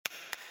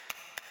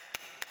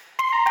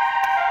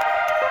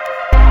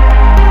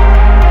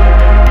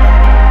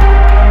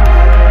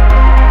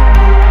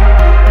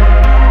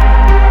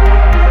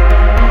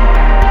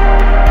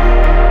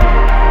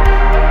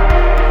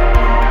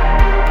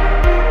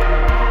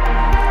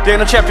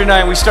Daniel chapter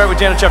 9, we start with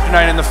Daniel chapter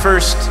 9. In the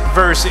first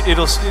verse,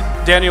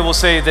 Daniel will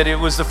say that it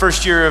was the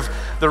first year of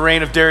the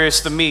reign of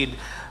Darius the Mede,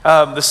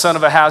 the son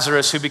of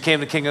Ahasuerus, who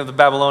became the king of the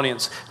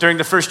Babylonians. During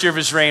the first year of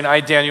his reign, I,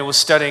 Daniel, was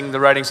studying the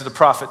writings of the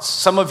prophets.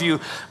 Some of you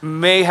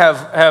may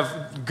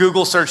have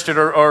Google searched it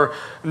or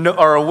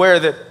are aware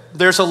that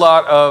there's a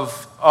lot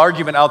of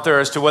argument out there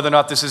as to whether or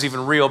not this is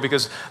even real,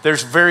 because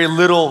there's very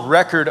little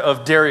record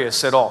of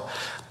Darius at all.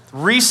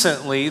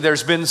 Recently,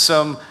 there's been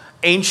some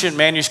ancient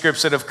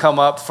manuscripts that have come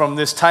up from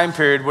this time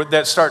period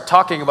that start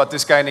talking about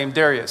this guy named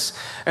Darius.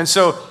 And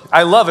so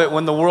I love it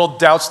when the world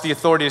doubts the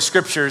authority of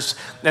scriptures,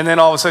 and then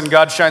all of a sudden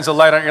God shines a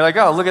light on it, and you're like,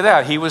 oh, look at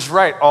that. He was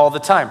right all the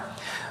time.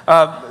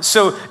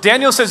 So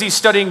Daniel says he's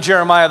studying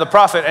Jeremiah the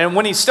prophet, and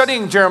when he's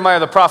studying Jeremiah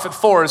the prophet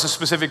for is a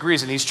specific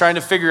reason. He's trying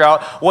to figure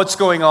out what's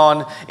going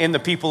on in the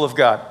people of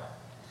God.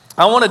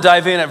 I want to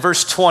dive in at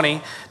verse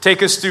 20,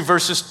 take us through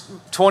verses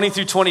 20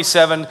 through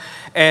 27,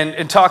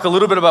 and talk a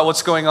little bit about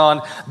what's going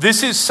on.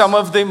 This is some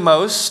of the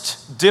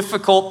most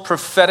difficult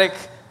prophetic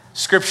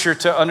scripture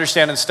to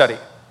understand and study.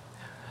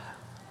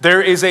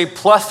 There is a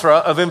plethora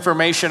of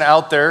information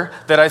out there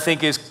that I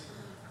think is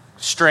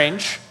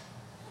strange.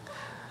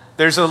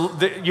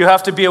 You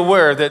have to be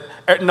aware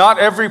that not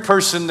every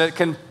person that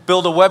can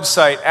build a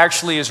website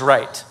actually is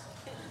right.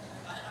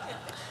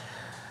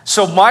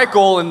 So my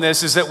goal in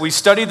this is that we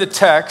study the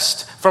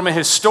text from a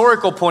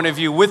historical point of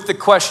view with the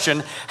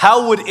question,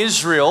 how would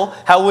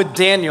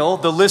Daniel,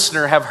 the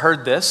listener, have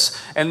heard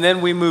this? And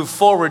then we move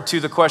forward to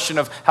the question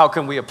of how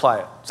can we apply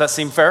it? Does that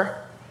seem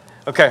fair?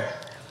 Okay.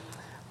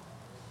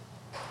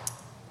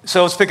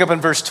 So let's pick up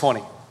in verse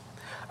 20.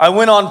 I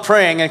went on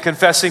praying and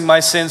confessing my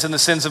sins and the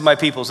sins of my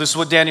peoples. This is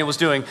what Daniel was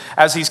doing.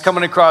 As he's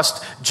coming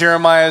across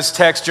Jeremiah's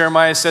text,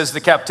 Jeremiah says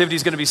the captivity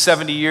is going to be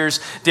 70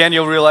 years.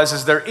 Daniel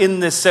realizes they're in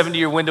this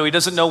 70-year window. He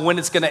doesn't know when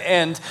it's going to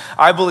end.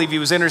 I believe he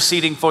was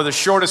interceding for the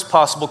shortest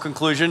possible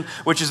conclusion,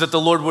 which is that the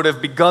Lord would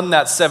have begun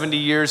that 70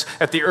 years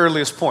at the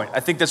earliest point. I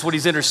think that's what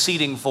he's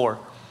interceding for.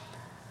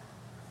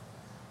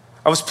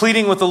 I was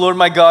pleading with the Lord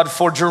my God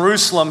for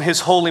Jerusalem, his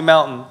holy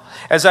mountain.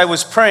 As I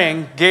was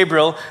praying,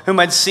 Gabriel, whom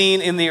I'd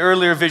seen in the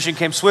earlier vision,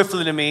 came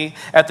swiftly to me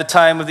at the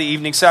time of the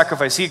evening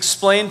sacrifice. He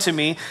explained to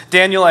me,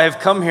 Daniel, I have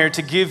come here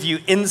to give you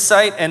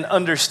insight and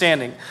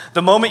understanding.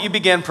 The moment you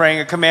began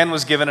praying, a command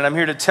was given, and I'm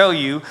here to tell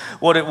you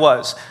what it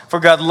was. For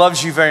God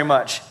loves you very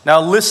much.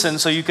 Now listen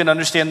so you can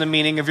understand the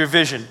meaning of your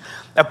vision.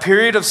 A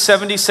period of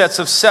 70 sets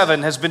of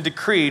 7 has been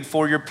decreed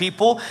for your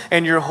people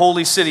and your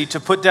holy city to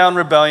put down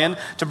rebellion,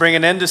 to bring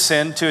an end to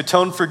sin, to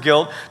atone for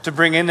guilt, to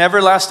bring in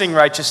everlasting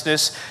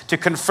righteousness, to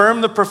confirm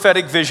the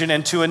prophetic vision,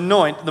 and to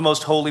anoint the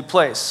most holy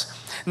place.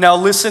 Now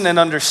listen and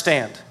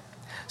understand.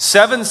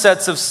 7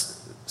 sets of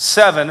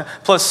 7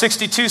 plus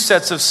 62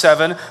 sets of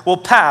 7 will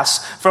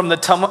pass from the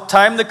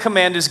time the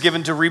command is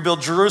given to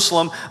rebuild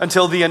Jerusalem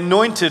until the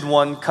anointed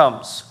one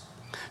comes.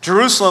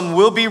 Jerusalem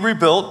will be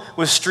rebuilt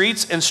with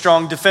streets and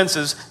strong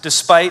defenses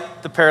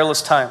despite the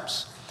perilous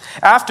times.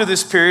 After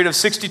this period of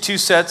 62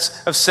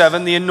 sets of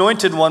 7, the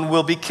anointed one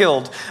will be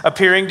killed,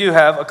 appearing to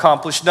have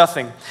accomplished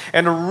nothing.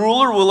 And a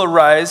ruler will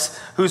arise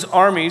whose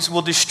armies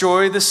will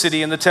destroy the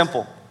city and the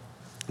temple.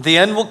 The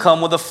end will come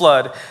with a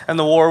flood, and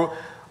the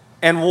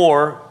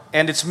war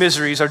and its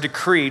miseries are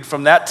decreed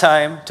from that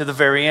time to the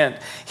very end.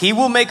 He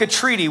will make a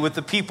treaty with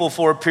the people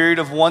for a period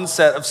of 1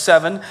 set of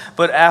 7,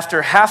 but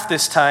after half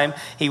this time,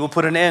 he will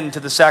put an end to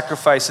the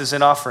sacrifices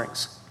and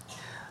offerings.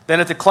 Then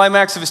at the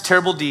climax of his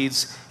terrible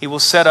deeds, he will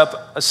set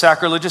up a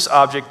sacrilegious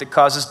object that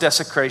causes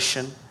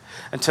desecration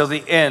until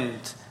the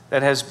end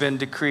that has been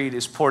decreed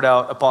is poured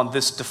out upon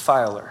this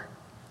defiler.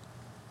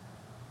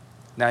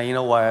 Now you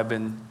know why I've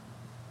been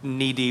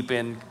knee-deep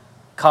in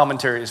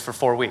commentaries for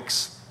 4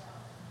 weeks.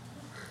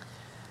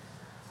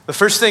 The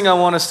first thing I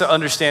want us to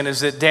understand is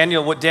that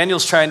what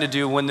Daniel's trying to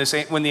do when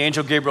the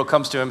angel Gabriel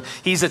comes to him,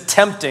 he's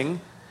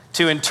attempting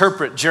to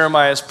interpret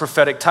Jeremiah's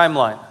prophetic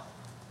timeline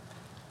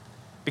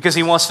because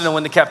he wants to know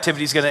when the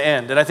captivity is going to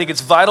end. And I think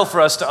it's vital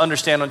for us to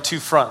understand on 2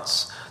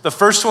 fronts. The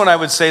first one I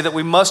would say that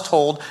we must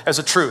hold as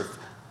a truth.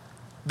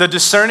 The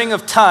discerning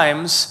of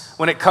times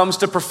when it comes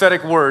to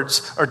prophetic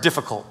words are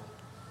difficult.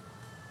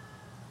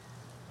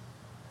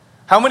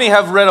 How many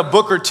have read a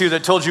book or two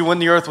that told you when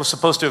the earth was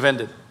supposed to have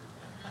ended?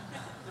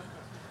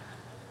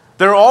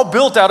 They're all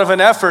built out of an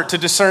effort to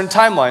discern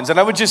timelines. And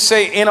I would just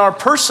say in our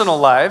personal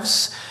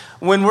lives,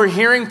 when we're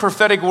hearing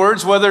prophetic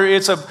words, whether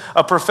it's a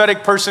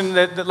prophetic person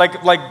that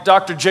like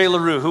Dr. Jay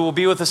LaRue, who will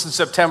be with us in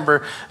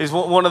September, is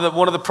one of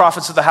the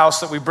prophets of the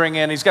house that we bring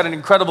in. He's got an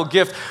incredible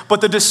gift.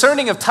 But the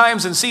discerning of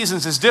times and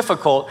seasons is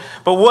difficult.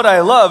 But what I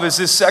love is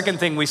this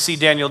second thing we see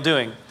Daniel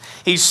doing.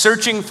 He's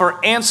searching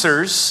for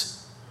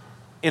answers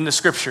in the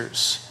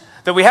scriptures.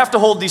 That we have to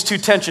hold these 2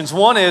 tensions.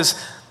 One is,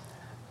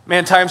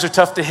 man, times are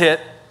tough to hit.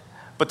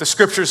 But the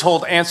scriptures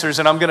hold answers,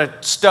 and I'm going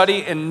to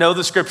study and know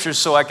the scriptures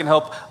so I can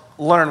help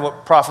learn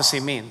what prophecy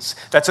means.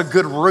 That's a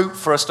good root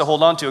for us to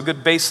hold on to, a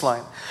good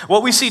baseline.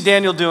 What we see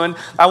Daniel doing,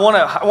 I want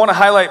to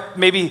highlight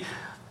maybe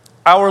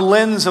our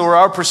lens or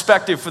our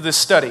perspective for this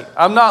study.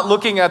 I'm not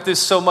looking at this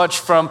so much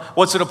from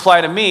what's it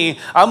apply to me.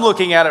 I'm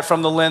looking at it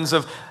from the lens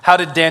of how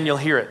did Daniel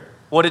hear it?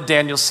 What did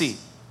Daniel see?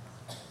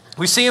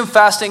 We see him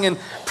fasting and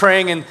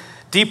praying and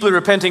deeply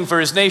repenting for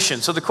his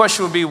nation. So the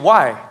question would be,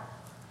 why?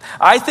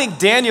 I think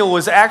Daniel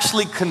was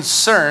actually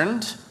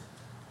concerned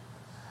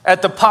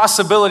at the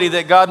possibility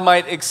that God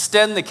might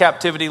extend the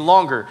captivity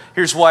longer.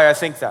 Here's why I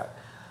think that.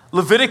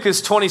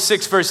 Leviticus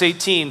 26, verse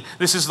 18,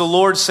 this is the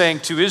Lord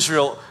saying to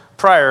Israel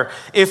prior,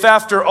 if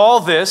after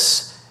all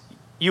this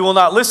you will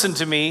not listen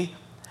to me,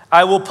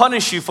 I will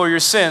punish you for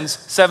your sins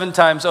 7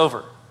 times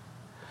over.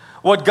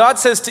 What God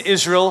says to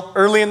Israel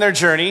early in their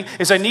journey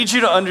is, I need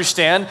you to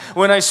understand,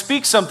 when I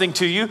speak something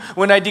to you,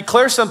 when I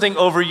declare something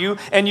over you,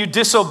 and you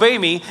disobey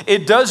me,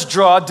 it does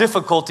draw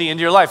difficulty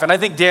into your life. And I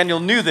think Daniel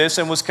knew this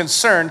and was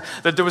concerned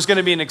that there was going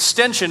to be an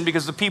extension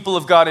because the people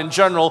of God in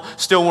general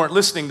still weren't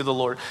listening to the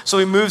Lord. So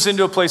he moves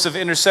into a place of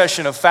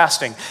intercession, of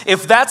fasting.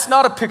 If that's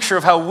not a picture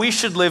of how we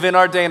should live in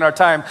our day and our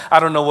time, I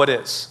don't know what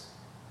is.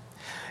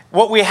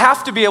 What we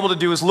have to be able to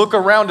do is look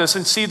around us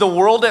and see the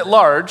world at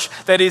large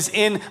that is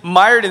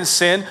mired in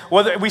sin,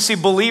 whether we see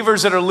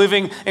believers that are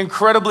living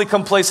incredibly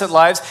complacent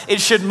lives.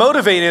 It should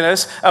motivate in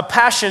us a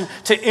passion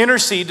to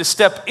intercede, to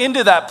step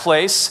into that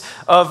place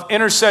of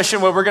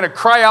intercession where we're going to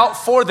cry out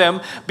for them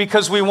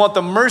because we want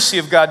the mercy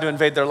of God to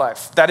invade their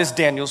life. That is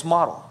Daniel's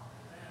model.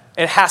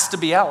 It has to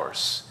be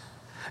ours.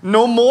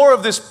 No more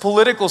of this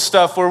political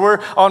stuff where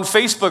we're on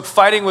Facebook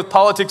fighting with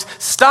politics.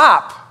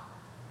 Stop.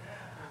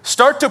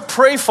 Start to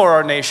pray for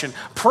our nation.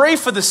 Pray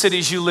for the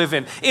cities you live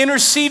in.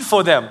 Intercede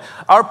for them.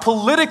 Our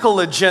political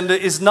agenda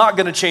is not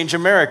going to change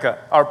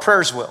America. Our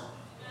prayers will.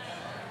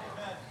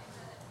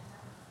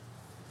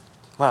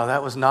 Wow,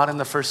 that was not in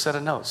the first set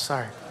of notes.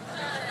 Sorry.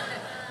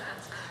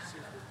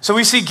 So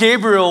we see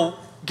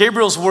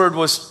Gabriel's word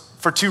was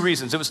for 2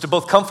 reasons. It was to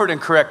both comfort and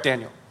correct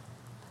Daniel.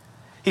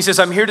 He says,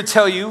 I'm here to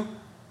tell you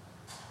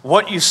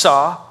what you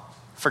saw,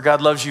 for God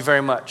loves you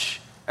very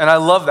much. And I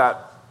love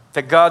that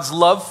God's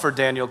love for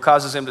Daniel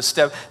causes him to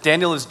step.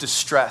 Daniel is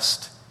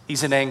distressed.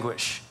 He's in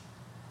anguish.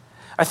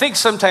 I think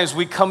sometimes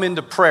we come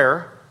into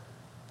prayer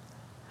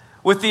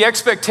with the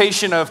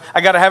expectation of,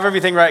 I got to have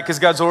everything right because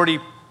God's already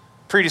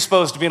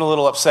predisposed to being a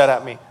little upset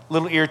at me, a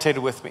little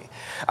irritated with me.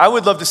 I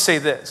would love to say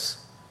this.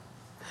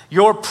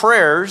 Your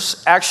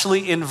prayers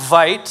actually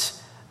invite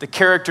the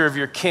character of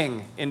your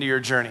king into your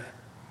journey.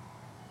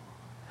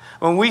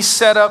 When we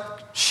set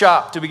up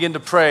shop to begin to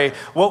pray,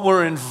 what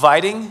we're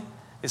inviting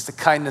is the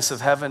kindness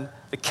of heaven,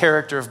 the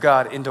character of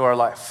God into our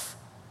life.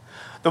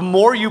 The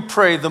more you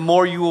pray, the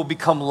more you will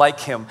become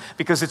like him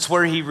because it's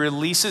where he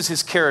releases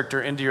his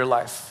character into your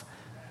life.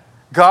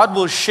 God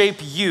will shape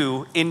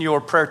you in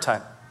your prayer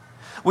time.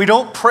 We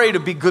don't pray to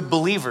be good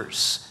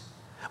believers.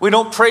 We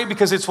don't pray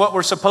because it's what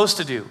we're supposed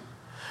to do.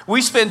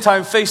 We spend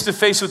time face to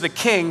face with the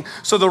King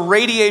so the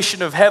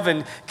radiation of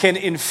heaven can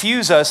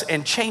infuse us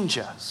and change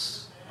us.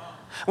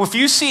 If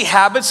you see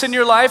habits in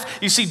your life,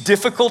 you see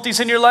difficulties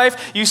in your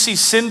life, you see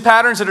sin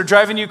patterns that are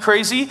driving you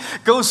crazy,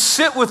 go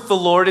sit with the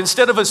Lord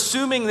instead of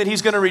assuming that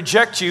he's going to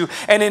reject you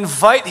and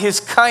invite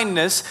his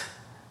kindness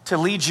to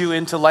lead you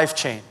into life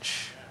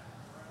change.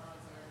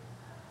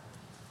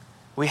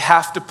 We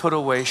have to put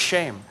away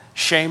shame.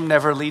 Shame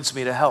never leads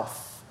me to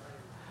health.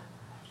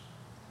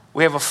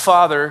 We have a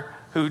Father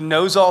who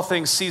knows all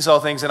things, sees all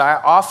things, and I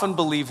often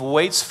believe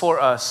waits for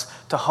us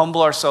to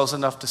humble ourselves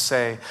enough to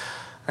say,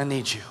 I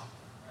need you.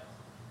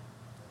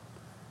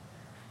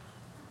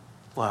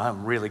 Well,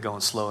 I'm really going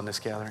slow in this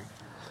gathering.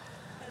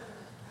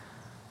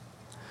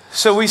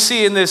 So we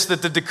see in this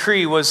that the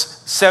decree was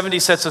 70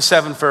 sets of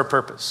 7 for a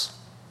purpose.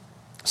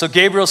 So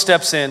Gabriel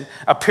steps in.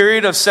 A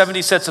period of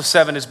 70 sets of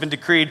 7 has been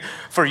decreed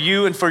for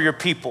you and for your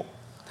people.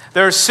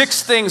 There are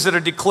 6 things that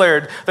are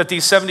declared that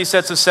these 70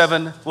 sets of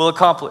 7 will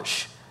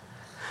accomplish.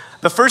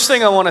 The first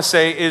thing I want to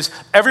say is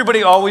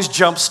everybody always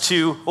jumps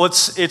to, well,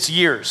 it's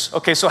years.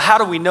 Okay, so how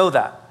do we know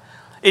that?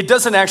 It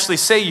doesn't actually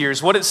say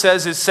years. What it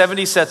says is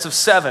 70 sets of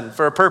 7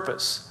 for a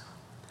purpose.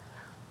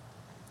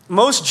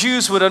 Most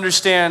Jews would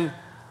understand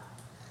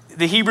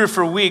the Hebrew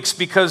for weeks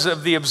because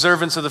of the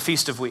observance of the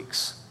Feast of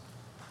Weeks.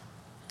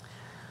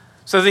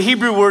 So the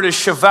Hebrew word is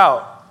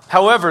Shavuot.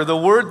 However, the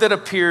word that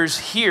appears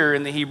here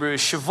in the Hebrew is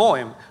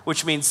Shavoim,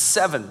 which means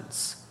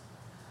sevens.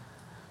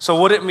 So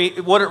what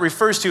it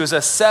refers to is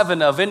a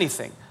 7 of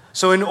anything.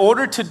 So in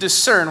order to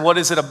discern what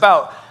is it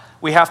about,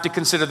 we have to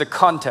consider the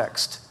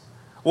context.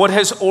 What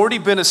has already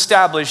been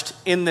established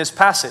in this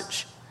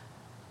passage?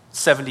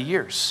 70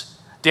 years.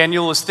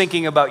 Daniel was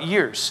thinking about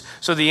years.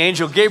 So the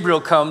angel Gabriel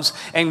comes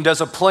and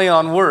does a play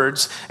on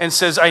words and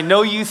says, I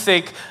know you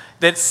think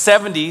that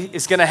 70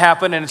 is going to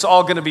happen and it's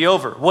all going to be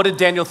over. What did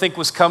Daniel think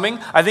was coming?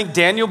 I think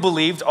Daniel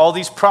believed all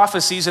these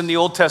prophecies in the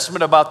Old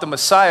Testament about the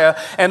Messiah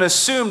and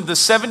assumed the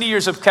 70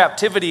 years of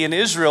captivity in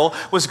Israel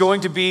was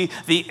going to be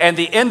the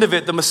end of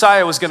it, the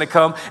Messiah was going to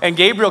come. And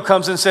Gabriel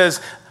comes and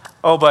says,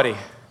 oh, buddy,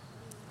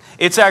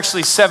 it's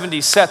actually 70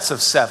 sets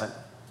of 7.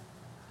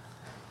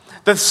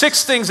 The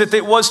 6 things that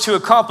it was to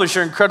accomplish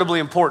are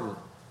incredibly important.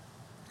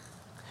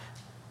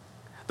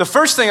 The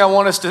first thing I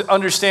want us to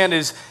understand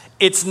is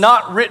It's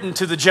not written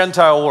to the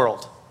Gentile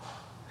world.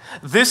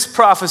 This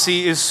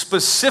prophecy is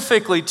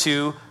specifically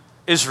to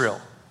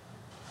Israel.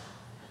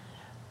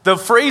 The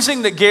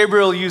phrasing that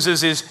Gabriel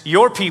uses is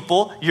your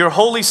people, your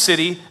holy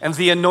city, and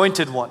the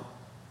anointed one.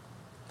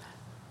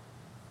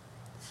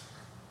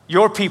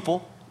 Your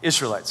people,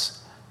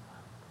 Israelites.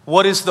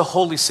 What is the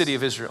holy city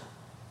of Israel?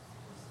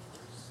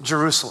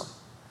 Jerusalem.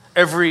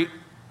 Every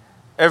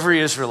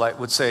Israelite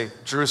would say,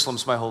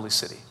 Jerusalem's my holy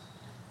city.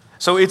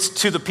 So it's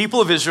to the people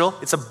of Israel,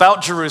 it's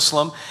about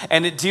Jerusalem,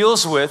 and it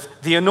deals with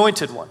the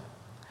anointed one.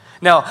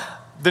 Now,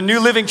 the New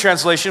Living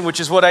Translation,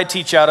 which is what I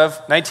teach out of,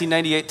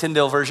 1998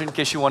 Tyndale version, in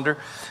case you wonder,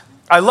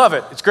 I love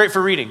it. It's great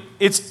for reading.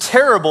 It's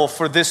terrible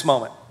for this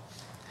moment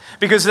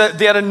because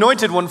that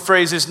anointed one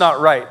phrase is not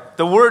right.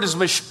 The word is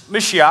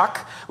Mashiach,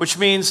 which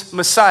means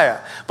Messiah.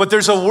 But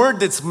there's a word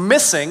that's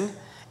missing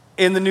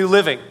in the New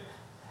Living.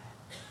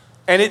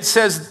 And it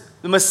says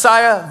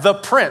Messiah, the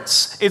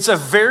Prince. It's a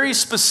very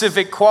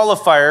specific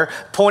qualifier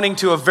pointing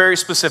to a very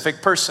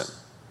specific person.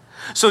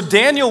 So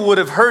Daniel would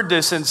have heard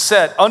this and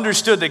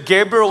understood that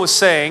Gabriel was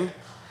saying,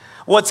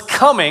 what's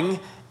coming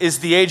is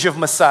the age of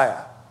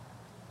Messiah.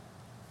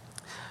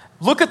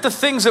 Look at the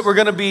things that were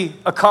going to be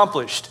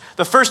accomplished.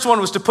 The first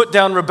one was to put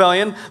down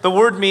rebellion. The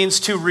word means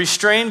to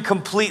restrain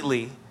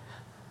completely.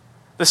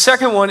 The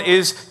second one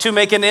is to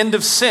make an end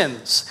of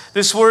sins.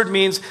 This word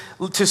means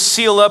to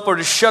seal up or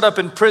to shut up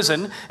in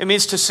prison. It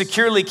means to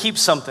securely keep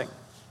something.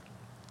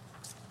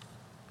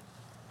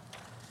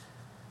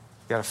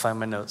 Gotta find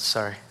my notes,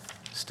 sorry.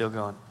 Still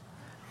going.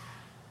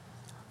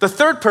 The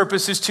third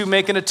purpose is to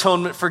make an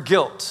atonement for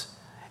guilt.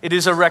 It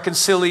is a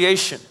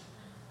reconciliation.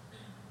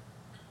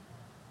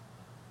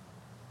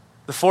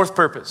 The fourth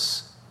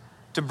purpose,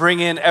 to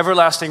bring in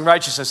everlasting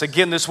righteousness.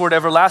 Again, this word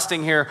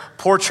everlasting here,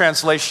 poor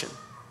translation.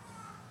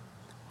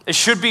 It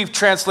should be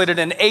translated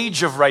an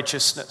age of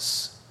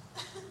righteousness.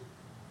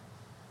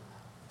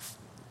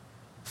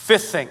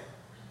 Fifth thing,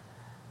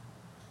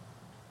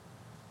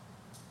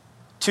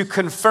 to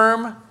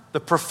confirm the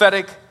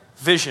prophetic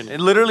vision.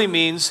 It literally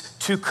means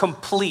to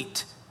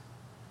complete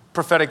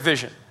prophetic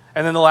vision.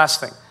 And then the last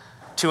thing,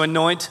 to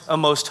anoint a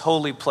most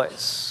holy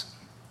place.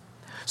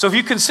 So if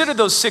you consider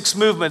those 6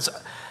 movements,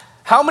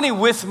 how many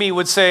with me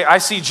would say, I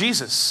see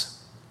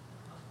Jesus?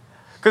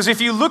 Because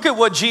if you look at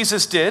what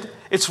Jesus did,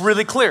 it's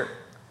really clear.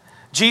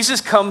 Jesus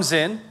comes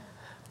in,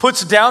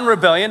 puts down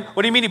rebellion.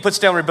 What do you mean he puts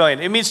down rebellion?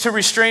 It means to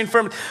restrain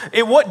from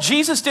it. What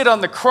Jesus did on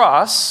the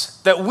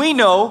cross that we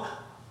know,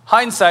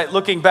 hindsight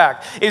looking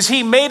back, is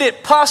he made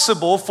it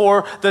possible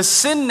for the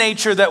sin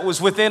nature that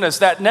was within us,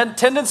 that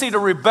tendency to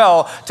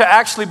rebel, to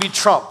actually be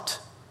trumped.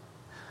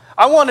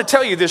 I want to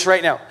tell you this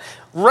right now.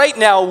 Right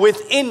now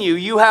within you,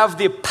 you have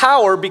the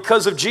power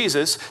because of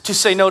Jesus to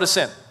say no to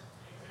sin.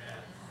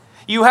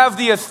 You have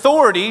the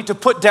authority to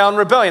put down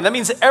rebellion. That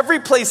means every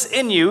place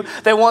in you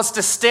that wants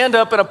to stand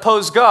up and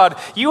oppose God,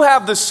 you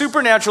have the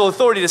supernatural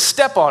authority to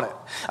step on it.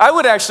 I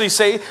would actually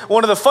say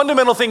one of the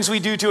fundamental things we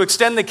do to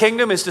extend the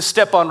kingdom is to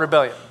step on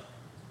rebellion.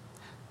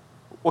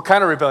 What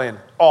kind of rebellion?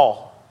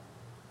 All.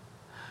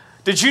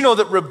 Did you know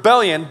that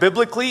rebellion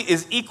biblically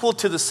is equal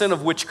to the sin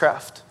of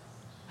witchcraft?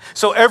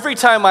 So every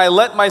time I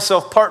let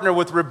myself partner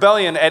with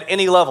rebellion at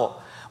any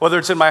level, whether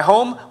it's in my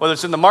home, whether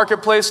it's in the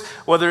marketplace,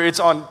 whether it's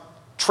on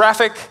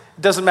traffic,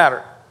 it doesn't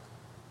matter.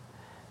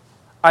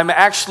 I'm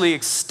actually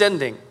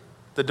extending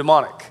the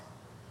demonic.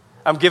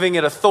 I'm giving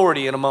it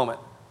authority in a moment.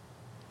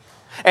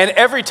 And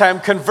every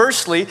time,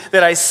 conversely,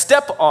 that I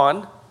step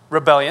on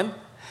rebellion,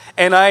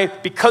 and I,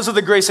 because of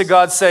the grace of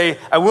God, say,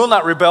 I will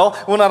not rebel,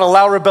 I will not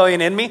allow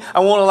rebellion in me,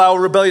 I won't allow a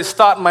rebellious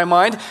thought in my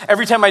mind.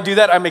 Every time I do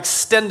that, I'm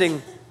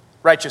extending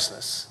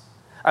righteousness.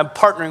 I'm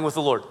partnering with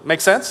the Lord. Make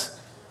sense?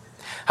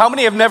 How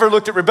many have never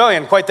looked at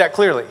rebellion quite that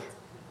clearly?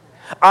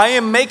 I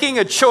am making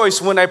a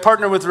choice when I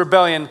partner with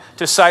rebellion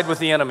to side with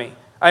the enemy.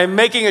 I am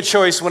making a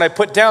choice when I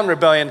put down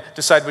rebellion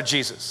to side with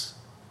Jesus.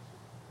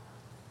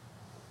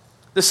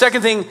 The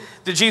second thing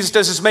that Jesus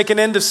does is make an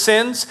end of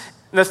sins.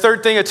 And the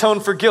third thing, atone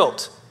for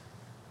guilt.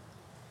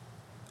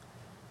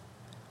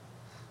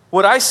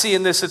 What I see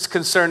in this that's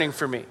concerning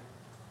for me,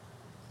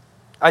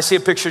 I see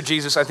a picture of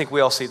Jesus. I think we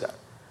all see that.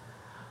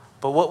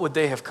 But what would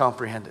they have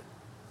comprehended?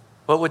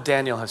 What would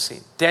Daniel have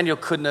seen? Daniel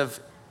couldn't have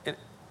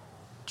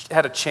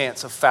had a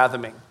chance of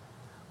fathoming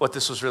what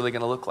this was really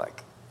going to look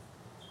like.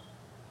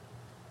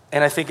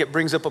 And I think it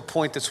brings up a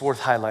point that's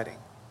worth highlighting.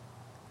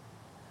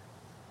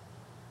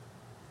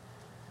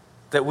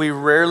 That we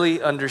rarely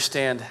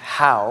understand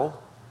how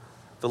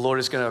the Lord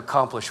is going to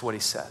accomplish what he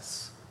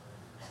says.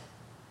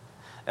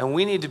 And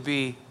we need to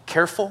be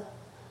careful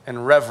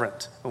and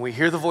reverent when we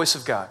hear the voice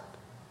of God.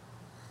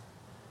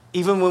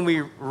 Even when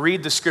we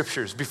read the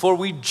scriptures, before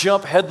we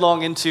jump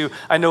headlong into,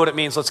 I know what it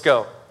means, let's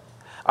go.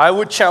 I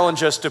would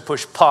challenge us to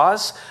push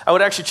pause. I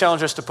would actually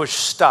challenge us to push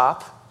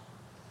stop.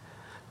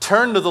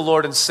 Turn to the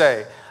Lord and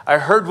say, I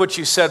heard what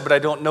you said, but I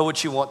don't know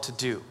what you want to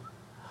do.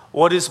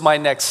 What is my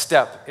next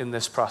step in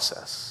this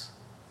process?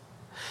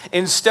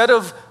 Instead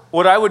of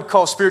what I would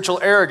call spiritual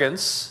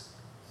arrogance,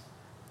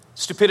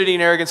 stupidity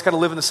and arrogance kind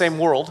of live in the same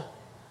world,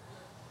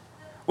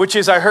 which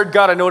is, I heard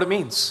God, I know what it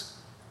means.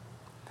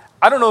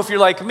 I don't know if you're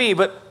like me,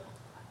 but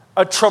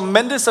a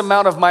tremendous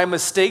amount of my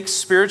mistakes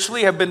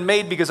spiritually have been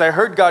made because I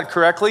heard God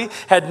correctly,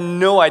 had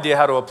no idea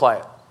how to apply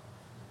it.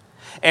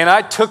 And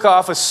I took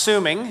off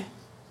assuming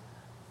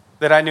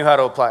that I knew how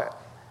to apply it.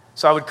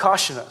 So I would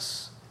caution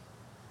us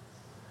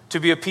to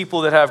be a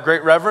people that have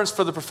great reverence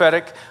for the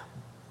prophetic,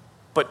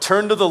 but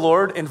turn to the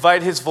Lord,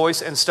 invite his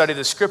voice, and study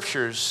the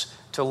scriptures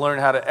to learn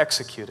how to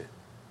execute it.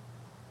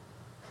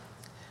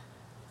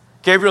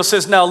 Gabriel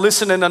says, now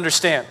listen and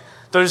understand.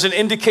 There's an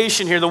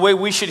indication here. The way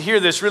we should hear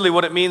this, really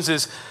what it means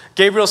is,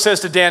 Gabriel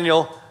says to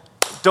Daniel,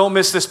 don't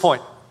miss this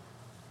point.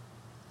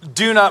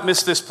 Do not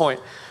miss this point.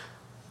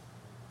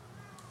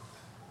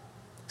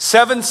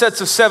 7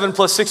 sets of 7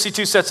 plus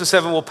 62 sets of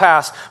 7 will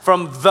pass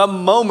from the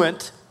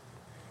moment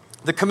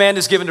the command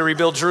is given to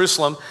rebuild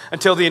Jerusalem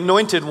until the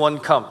anointed one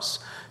comes.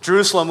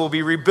 Jerusalem will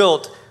be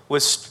rebuilt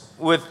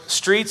with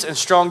streets and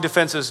strong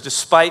defenses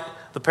despite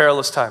the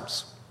perilous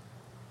times.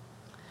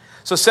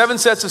 So 7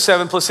 sets of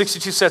 7 plus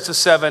 62 sets of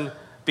 7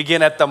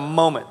 begin at the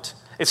moment.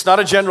 It's not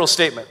a general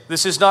statement.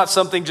 This is not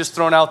something just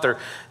thrown out there.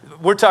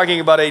 We're talking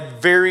about a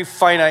very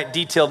finite,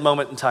 detailed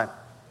moment in time.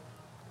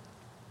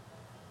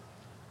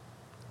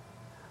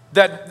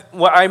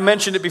 I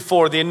mentioned it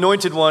before, the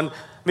anointed one,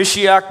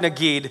 Mashiach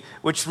Nagid,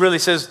 which really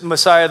says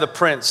Messiah the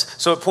Prince.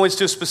 So it points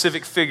to a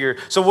specific figure.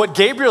 So what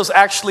Gabriel's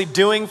actually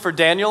doing for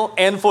Daniel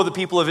and for the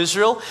people of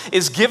Israel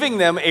is giving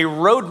them a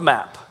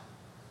roadmap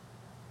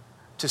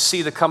to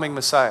see the coming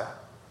Messiah.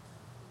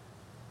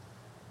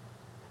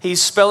 He's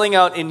spelling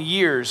out in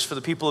years for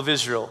the people of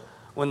Israel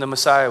when the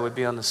Messiah would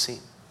be on the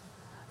scene.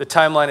 The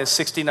timeline is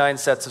 69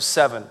 sets of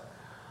 7,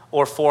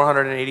 or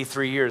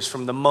 483 years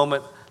from the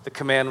moment the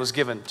command was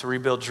given to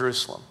rebuild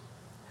Jerusalem.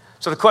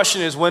 So the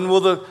question is, when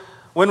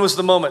was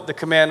the moment the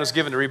command was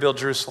given to rebuild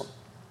Jerusalem?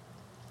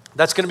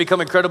 That's going to become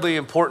incredibly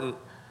important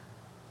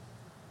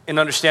in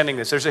understanding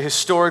this. There's a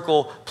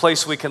historical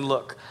place we can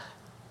look.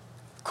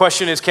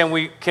 Question is, can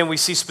we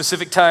see a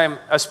specific time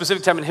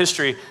in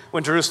history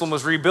when Jerusalem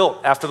was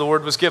rebuilt after the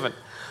word was given?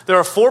 There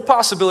are 4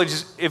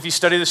 possibilities if you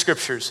study the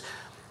scriptures.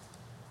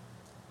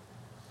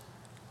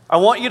 I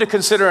want you to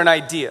consider an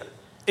idea.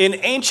 In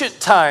ancient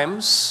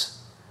times,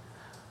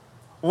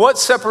 what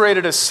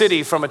separated a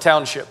city from a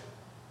township?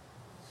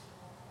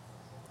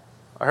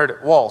 I heard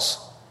it, walls.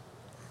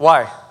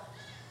 Why?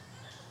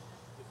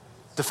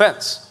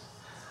 Defense.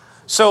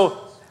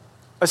 So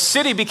a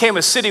city became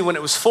a city when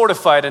it was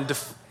fortified and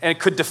it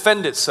could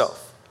defend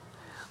itself.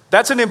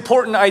 That's an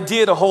important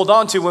idea to hold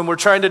on to when we're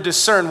trying to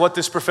discern what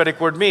this prophetic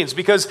word means,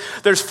 because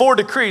there's 4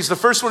 decrees. The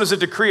first one is a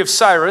decree of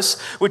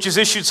Cyrus, which is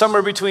issued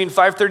somewhere between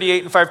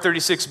 538 and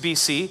 536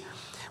 BC,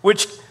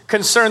 which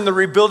concerned the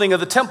rebuilding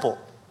of the temple.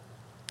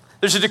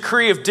 There's a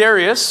decree of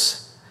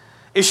Darius,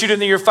 issued in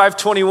the year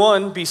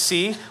 521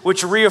 BC,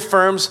 which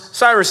reaffirms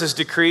Cyrus's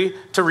decree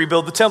to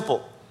rebuild the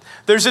temple.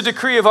 There's a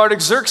decree of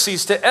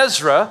Artaxerxes to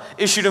Ezra,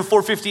 issued in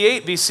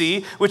 458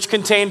 BC, which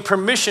contained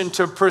permission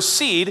to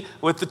proceed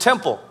with the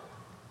temple.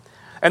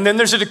 And then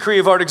there's a decree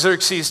of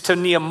Artaxerxes to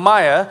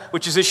Nehemiah,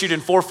 which is issued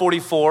in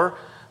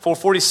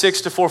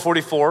 446 to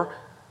 444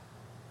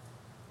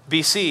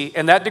 BC,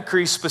 and that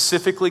decree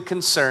specifically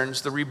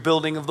concerns the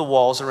rebuilding of the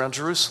walls around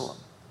Jerusalem.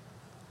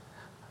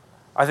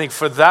 I think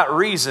for that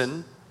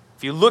reason,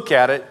 if you look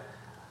at it,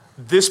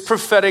 this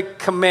prophetic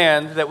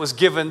command that was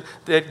given,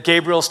 that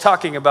Gabriel's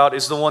talking about,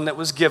 is the one that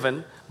was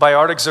given by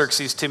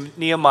Artaxerxes to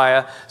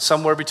Nehemiah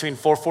somewhere between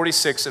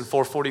 446 and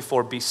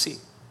 444 BC.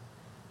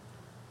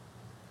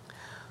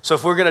 So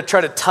if we're going to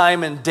try to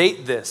time and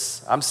date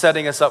this, I'm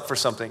setting us up for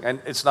something, and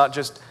it's not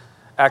just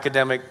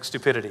academic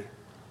stupidity.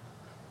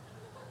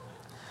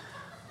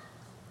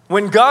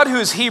 When God, who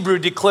is Hebrew,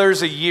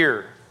 declares a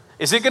year,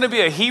 is it going to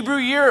be a Hebrew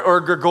year or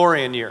a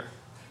Gregorian year?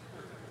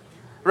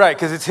 Right,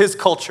 because it's his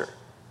culture.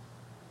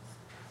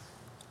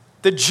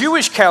 The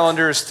Jewish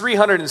calendar is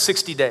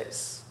 360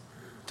 days,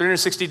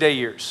 360-day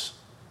years.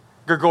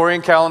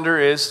 Gregorian calendar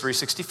is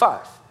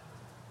 365.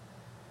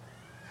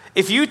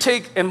 If you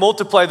take and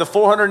multiply the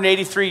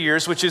 483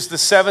 years, which is the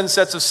 7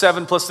 sets of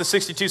 7 plus the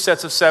 62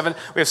 sets of 7,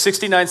 we have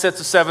 69 sets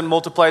of 7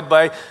 multiplied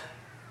by,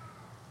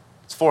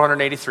 it's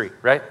 483,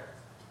 right?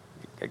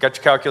 Got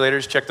your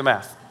calculators, check the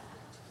math.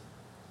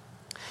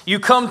 You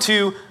come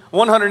to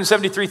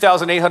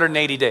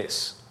 173,880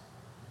 days.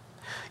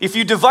 If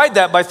you divide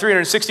that by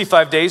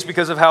 365 days,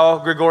 because of how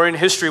Gregorian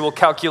history will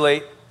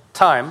calculate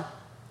time,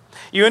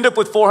 you end up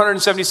with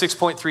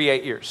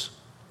 476.38 years.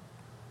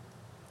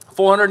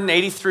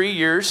 483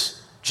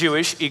 years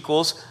Jewish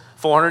equals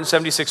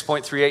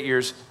 476.38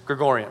 years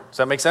Gregorian. Does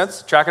that make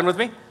sense? Tracking with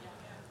me?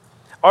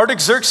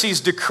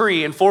 Artaxerxes'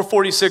 decree in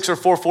 446 or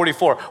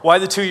 444. Why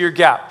the 2-year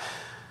gap?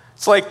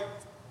 It's like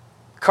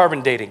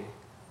carbon dating.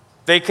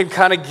 They can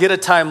kind of get a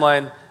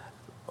timeline.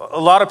 A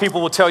lot of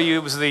people will tell you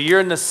it was the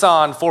year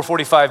Nisan,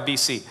 445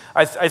 BC.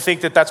 I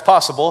think that that's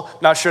possible.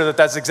 Not sure that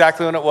that's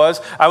exactly when it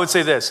was. I would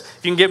say this: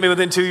 if you can get me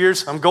within 2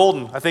 years, I'm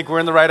golden. I think we're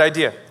in the right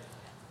idea.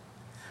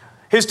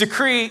 His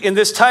decree in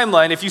this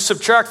timeline, if you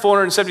subtract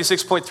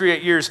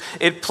 476.38 years,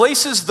 it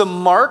places the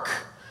mark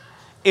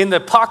in the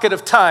pocket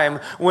of time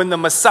when the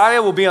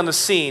Messiah will be on the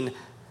scene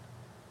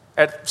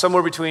at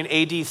somewhere between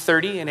AD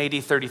 30 and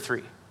AD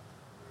 33.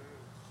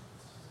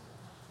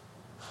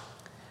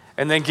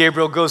 And then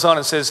Gabriel goes on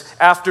and says,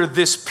 after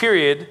this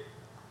period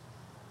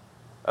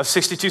of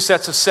 62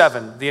 sets of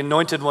 7, the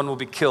anointed one will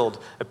be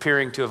killed,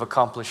 appearing to have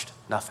accomplished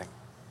nothing.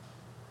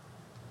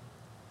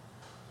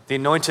 The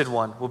anointed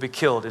one will be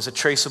killed is a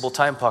traceable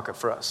time pocket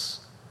for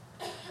us.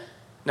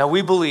 Now,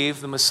 we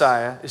believe the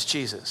Messiah is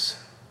Jesus.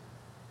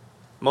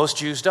 Most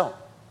Jews don't.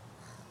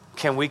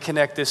 Can we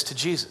connect this to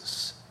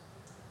Jesus?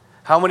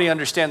 How many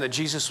understand that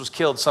Jesus was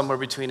killed somewhere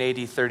between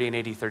AD 30 and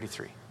AD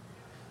 33?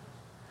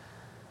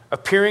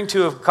 Appearing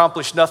to have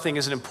accomplished nothing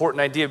is an important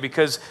idea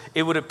because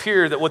it would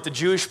appear that what the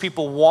Jewish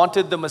people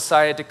wanted the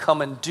Messiah to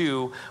come and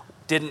do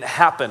didn't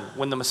happen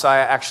when the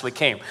Messiah actually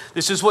came.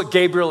 This is what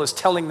Gabriel is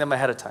telling them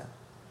ahead of time.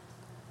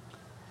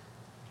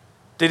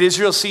 Did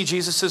Israel see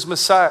Jesus'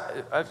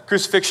 Messiah,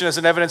 crucifixion as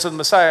an evidence of the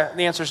Messiah? And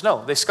the answer is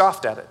no. They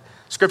scoffed at it.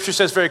 Scripture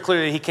says very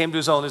clearly he came to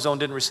his own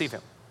didn't receive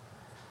him.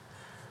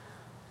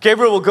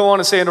 Gabriel will go on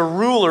and say, and a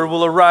ruler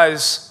will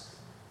arise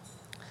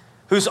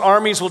whose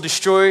armies will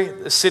destroy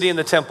the city and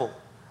the temple.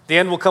 The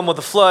end will come with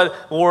a flood.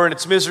 War and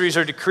its miseries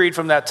are decreed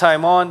from that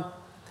time on.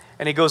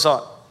 And he goes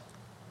on.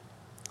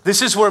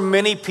 This is where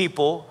many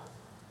people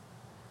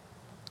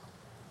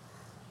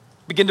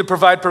begin to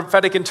provide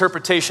prophetic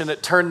interpretation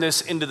that turn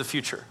this into the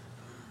future.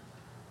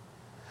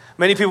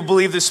 Many people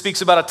believe this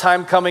speaks about a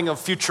time coming of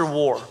future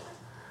war,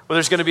 where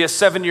there's going to be a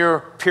 7-year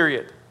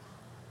period.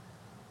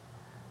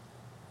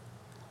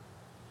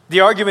 The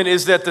argument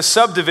is that the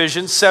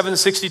subdivision, 7,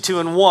 62,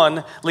 and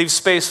 1, leaves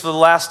space for the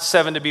last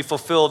 7 to be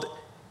fulfilled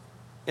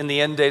in the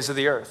end days of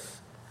the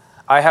earth.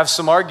 I have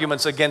some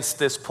arguments against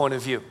this point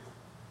of view.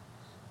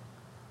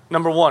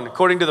 Number 1,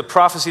 according to the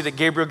prophecy that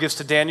Gabriel gives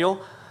to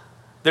Daniel,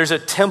 there's a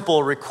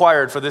temple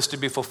required for this to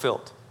be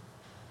fulfilled.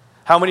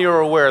 How many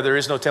are aware there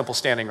is no temple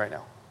standing right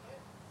now?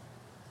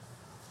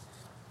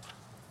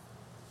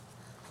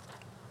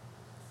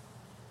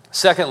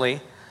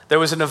 Secondly, there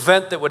was an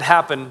event that would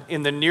happen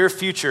in the near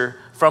future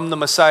from the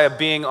Messiah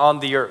being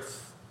on the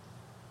earth.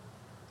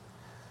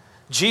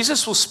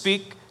 Jesus will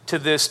speak to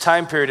this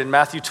time period in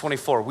Matthew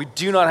 24. We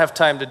do not have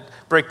time to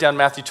break down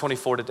Matthew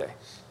 24 today.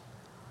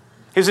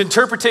 His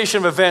interpretation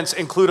of events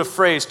include a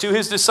phrase to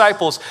his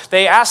disciples.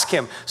 They ask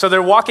him, so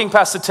they're walking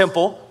past the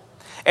temple,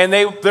 and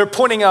they're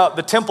pointing out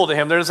the temple to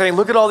him. They're saying,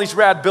 look at all these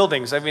rad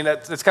buildings. I mean,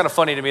 that's kind of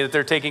funny to me that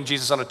they're taking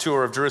Jesus on a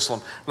tour of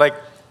Jerusalem. Like,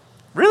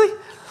 really?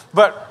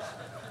 But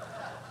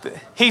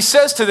he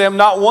says to them,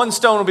 not one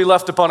stone will be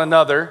left upon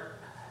another.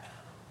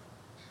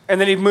 And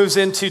then he moves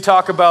in to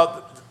talk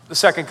about the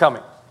second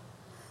coming.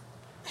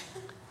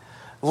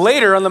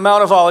 Later on the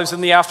Mount of Olives in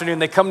the afternoon,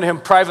 they come to him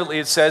privately,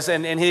 it says,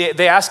 and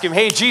they ask him,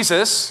 hey,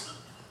 Jesus,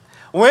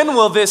 when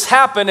will this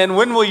happen and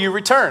when will you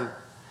return?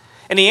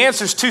 And he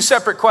answers 2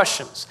 separate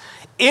questions.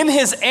 In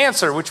his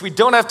answer, which we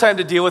don't have time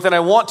to deal with, and I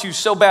want to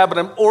so bad, but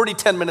I'm already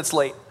 10 minutes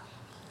late.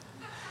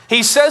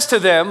 He says to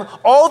them,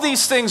 all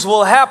these things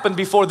will happen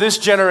before this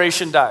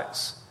generation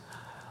dies.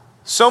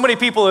 So many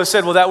people have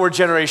said, well, that word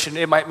generation,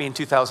 it might mean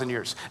 2,000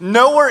 years.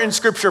 Nowhere in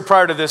Scripture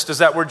prior to this does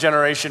that word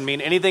generation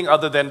mean anything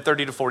other than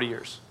 30 to 40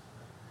 years.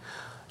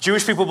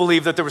 Jewish people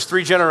believe that there was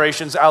 3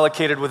 generations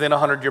allocated within a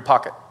 100-year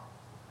pocket.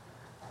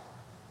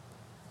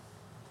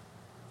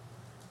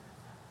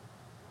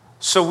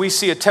 So we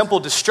see a temple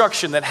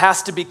destruction that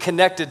has to be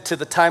connected to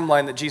the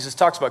timeline that Jesus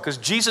talks about, because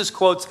Jesus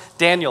quotes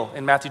Daniel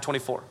in Matthew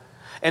 24.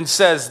 And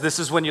says, this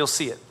is when you'll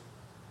see it.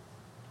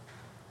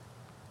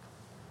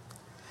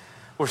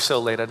 We're so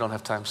late, I don't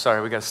have time.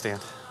 Sorry, we got to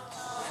stand.